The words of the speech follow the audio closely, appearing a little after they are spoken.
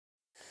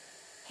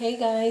Hey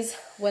guys,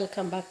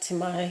 welcome back to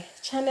my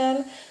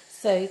channel.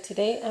 So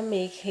today I'm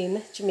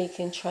making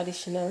Jamaican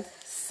traditional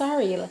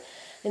sorrel,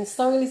 and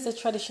sorrel is a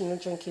traditional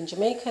drink in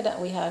Jamaica that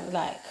we have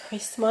like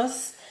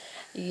Christmas.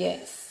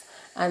 Yes,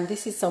 and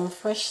this is some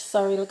fresh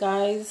sorrel,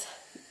 guys.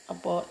 I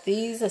bought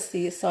these. I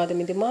saw them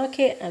in the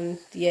market, and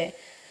yeah,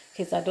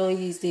 because I don't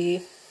use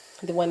the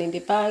one in the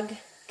bag,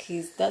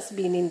 because that's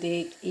been in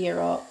the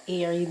air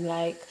in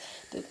like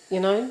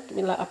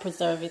like a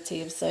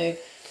preservative. So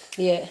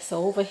yeah,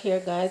 so over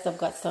here, guys, I've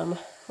got some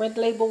red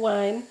label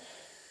wine,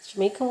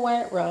 Jamaican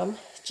white rum,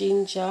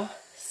 ginger,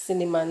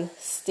 cinnamon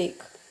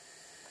stick,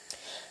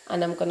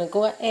 and I'm gonna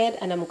go ahead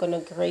and I'm gonna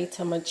grate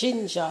my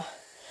ginger.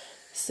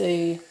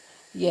 So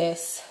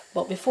yes,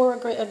 but before I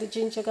grate the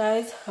ginger,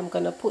 guys, I'm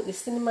gonna put the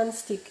cinnamon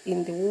stick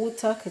in the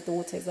water because the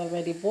water is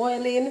already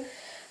boiling,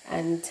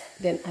 and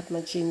then add my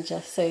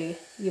ginger. So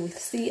you will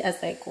see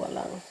as I go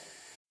along.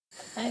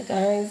 Hi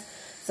guys,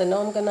 so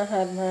now I'm gonna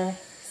add my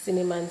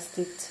cinnamon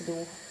stick to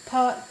the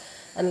pot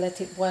and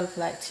let it boil for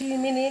like 2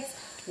 minutes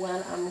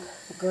while I'm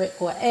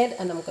go ahead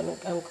and I'm gonna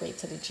grate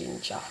the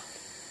ginger.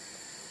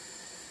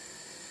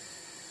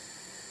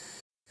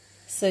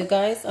 So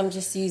guys, I'm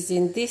just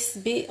using this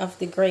bit of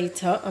the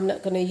grater. I'm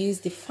not gonna use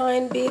the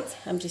fine bit.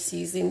 I'm just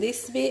using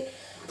this bit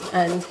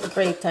and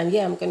grate. And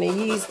yeah, I'm gonna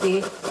use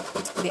the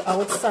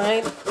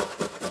outside.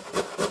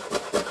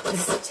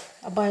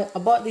 I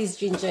bought this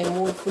ginger in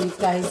Whole Foods,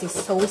 guys.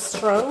 It's so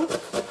strong.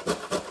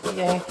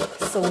 Yeah,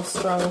 so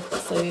strong.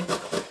 So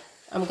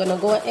I'm gonna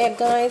go ahead,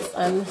 guys,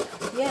 and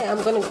yeah,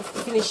 I'm gonna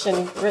finish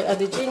and grate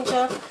the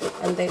ginger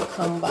and then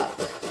come back.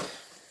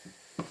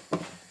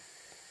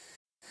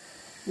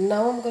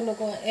 Now I'm gonna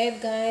go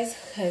ahead, guys,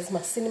 because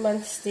my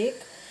cinnamon stick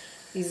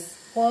is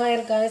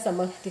boiled, guys.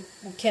 You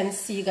can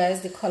see,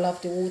 guys, the color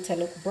of the water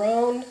look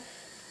brown.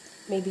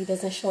 Maybe it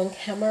doesn't show on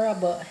camera,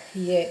 but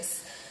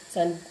yes.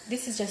 So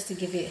this is just to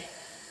give it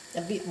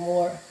a bit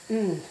more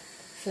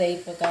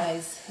flavor,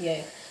 guys.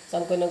 Yeah. So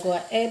I'm gonna go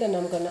ahead and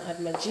I'm gonna add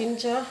my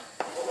ginger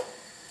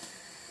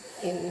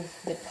in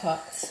the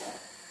pot.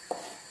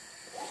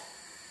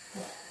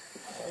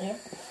 Yep.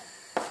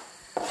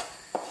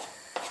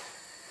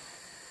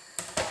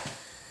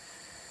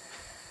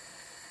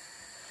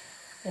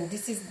 And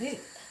this is the,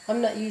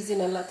 I'm not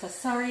using a lot of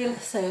sorrel,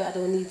 so I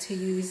don't need to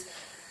use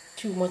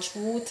too much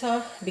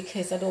water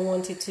because I don't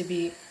want it to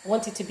be,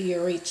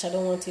 rich. I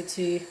don't want it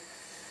to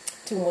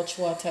too much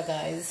water,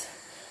 guys.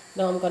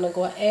 Now I'm gonna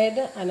go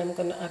ahead and I'm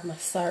gonna add my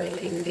sorrel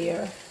in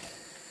there.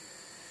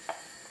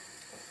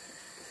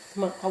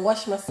 I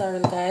wash my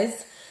sorrel,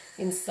 guys,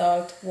 in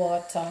salt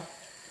water.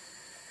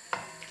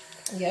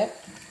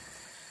 Yep.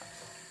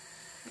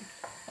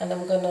 And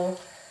I'm gonna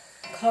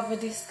cover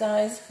this,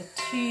 guys, for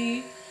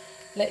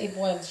let it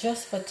boil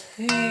just for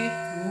 2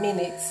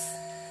 minutes.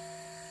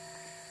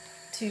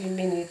 2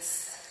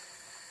 minutes.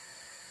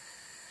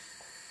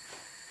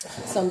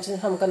 So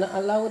I'm gonna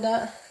allow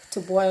that to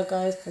boil,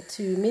 guys, for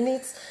 2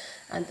 minutes,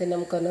 and then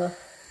I'm gonna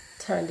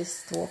turn the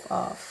stove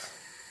off.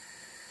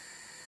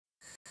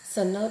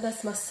 So now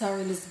that my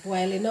sorrel is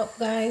boiling up,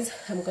 guys,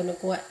 I'm gonna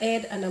go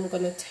ahead and I'm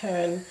gonna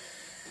turn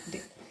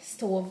the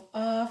stove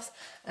off,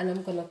 and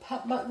I'm gonna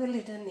pop back the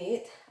lid on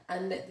it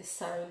and let the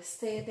sorrel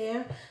stay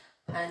there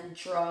and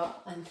draw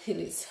until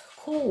it's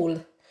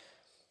cool.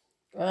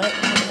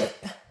 Right?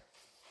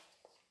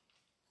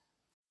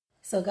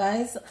 So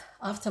guys,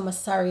 after my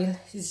sorrel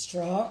is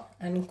dry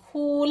and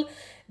cool,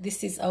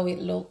 this is how it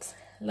looks.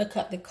 Look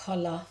at the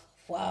color.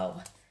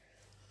 Wow.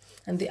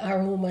 And the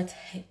aroma,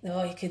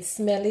 oh, you can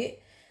smell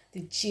it.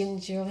 The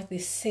ginger, the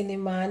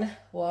cinnamon.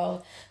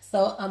 Wow.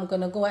 So I'm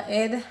gonna go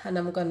ahead and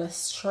I'm gonna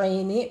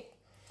strain it,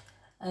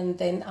 and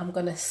then I'm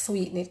gonna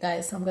sweeten it,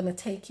 guys. So I'm gonna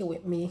take you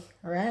with me.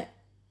 All right.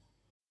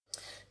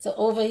 So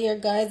over here,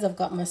 guys, I've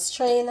got my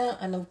strainer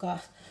and I've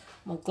got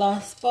my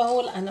glass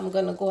bowl, and I'm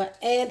gonna go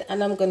ahead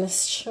and I'm gonna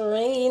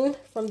strain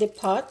from the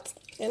pot,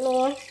 you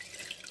know,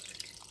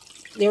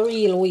 the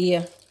real way,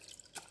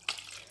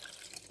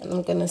 and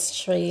I'm gonna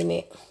strain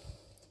it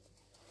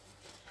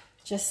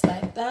just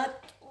like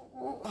that.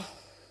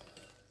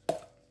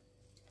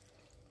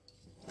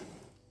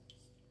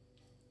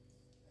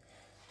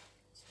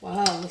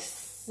 Wow,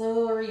 it's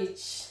so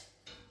rich.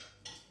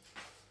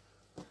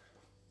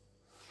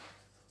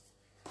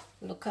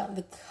 Look at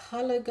the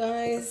color,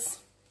 guys.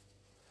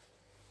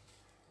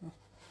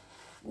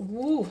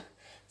 Woo.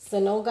 So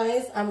now,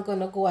 guys, I'm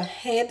gonna go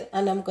ahead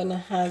and I'm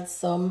gonna add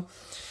some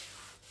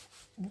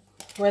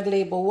red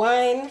label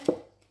wine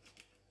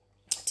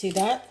to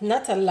that.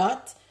 Not a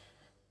lot,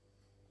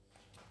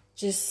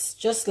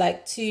 just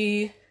like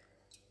two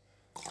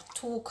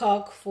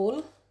cork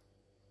full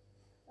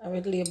of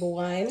red label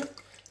wine.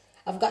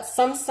 I've got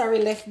some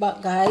sorrel left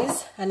back,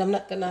 guys, and I'm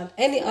not gonna add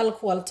any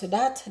alcohol to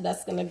that.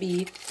 That's gonna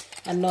be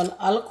a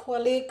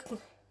non-alcoholic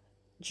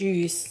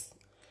juice.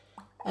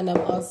 And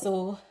I'm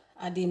also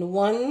adding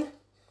one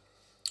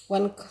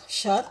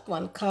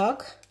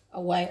cork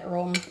of white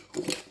rum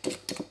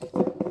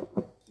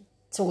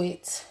to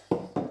it.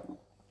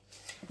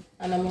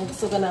 And I'm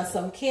also gonna add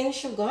some cane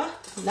sugar,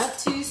 not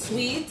too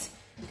sweet,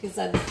 because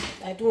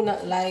I do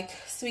not like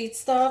sweet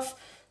stuff.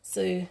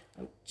 So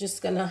I'm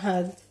just gonna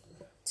add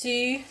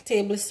 2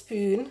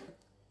 tablespoons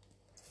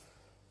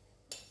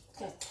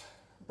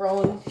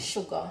brown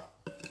sugar,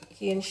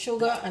 cane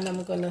sugar, and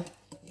I'm gonna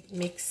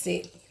mix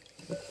it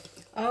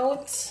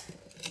out.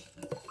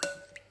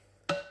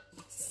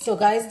 So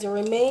guys, the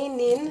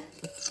remaining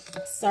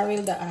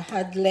sorrel that I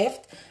had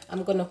left,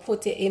 I'm gonna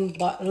put it in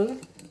bottle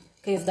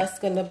because that's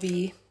gonna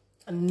be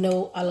a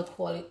no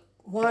alcoholic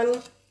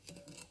one.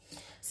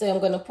 So I'm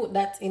gonna put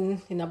that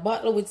in a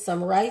bottle with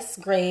some rice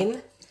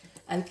grain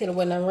until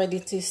when I'm ready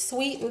to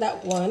sweeten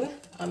that one,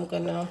 I'm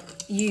gonna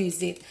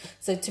use it.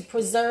 So to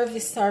preserve the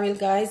sorrel,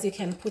 guys, you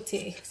can put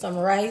some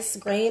rice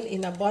grain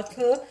in a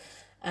bottle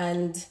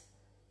and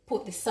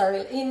put the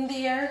sorrel in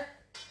there,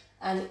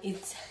 and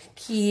it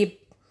keep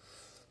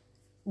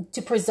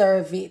to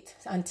preserve it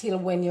until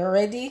when you're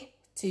ready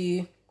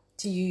to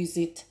use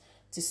it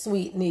to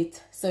sweeten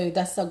it. So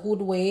that's a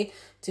good way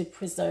to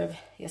preserve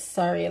your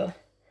sorrel.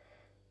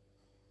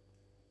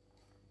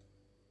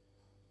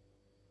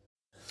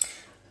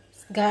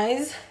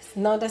 Guys,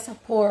 now that I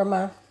pour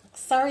my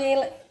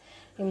sorrel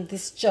in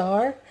this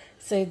jar,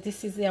 so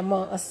this is the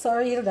amount of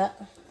sorrel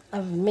that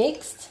I've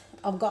mixed.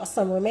 I've got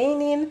some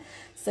remaining.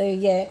 So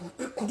yeah,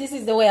 this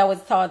is the way I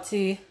was taught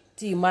to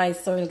do my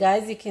sorrel,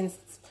 guys.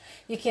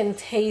 You can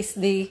taste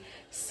the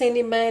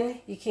cinnamon,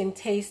 you can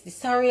taste the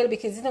sorrel,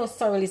 because you know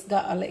sorrel has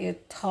got a little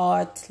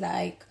tart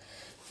like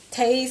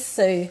taste.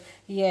 So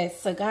yeah,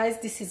 so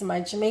guys, this is my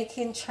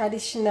Jamaican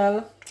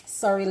traditional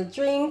sorrel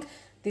drink.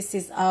 This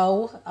is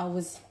how I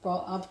was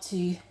brought up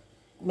to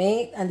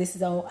make, and this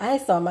is how I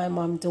saw my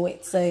mom do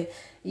it. So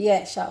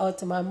yeah, shout out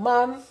to my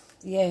mom.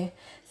 Yeah,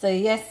 so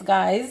yes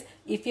guys,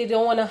 if you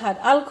don't want to add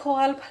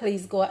alcohol,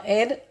 please go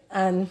ahead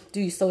and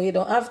do so. You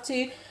don't have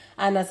to.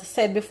 And as I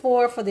said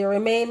before, for the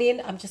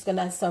remaining, I'm just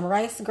gonna add some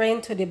rice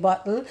grain to the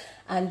bottle,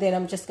 and then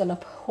I'm just gonna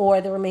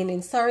pour the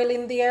remaining sorrel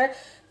in there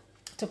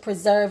to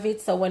preserve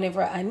it. So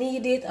whenever I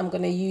need it, I'm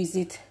gonna use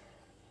it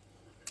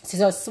to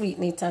just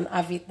sweeten it and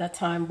have it that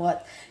time.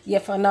 But yeah,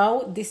 for now,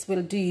 this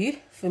will do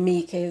for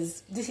me,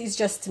 because this is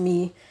just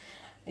me.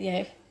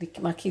 Yeah,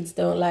 my kids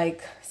don't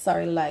like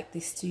sorrel like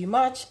this too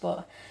much.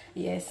 But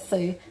yes,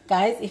 so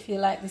guys, if you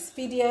like this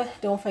video,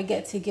 don't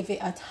forget to give it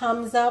a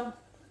thumbs up.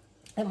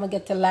 Don't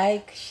forget to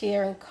like,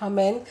 share, and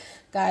comment.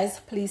 Guys,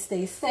 please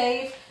stay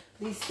safe,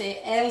 please stay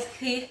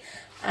healthy.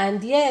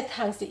 And yeah,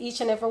 thanks to each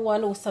and every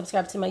one who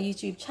subscribed to my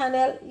YouTube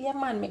channel. Yeah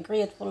man, I'm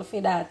grateful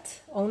for that.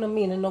 I don't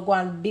mean no go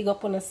and big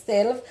up on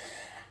yourself.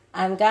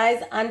 And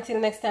guys, until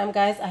next time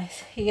guys, I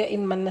see you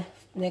in my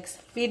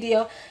next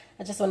video.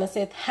 I just want to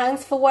say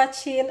thanks for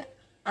watching.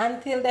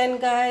 Until then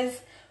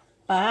guys,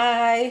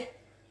 bye.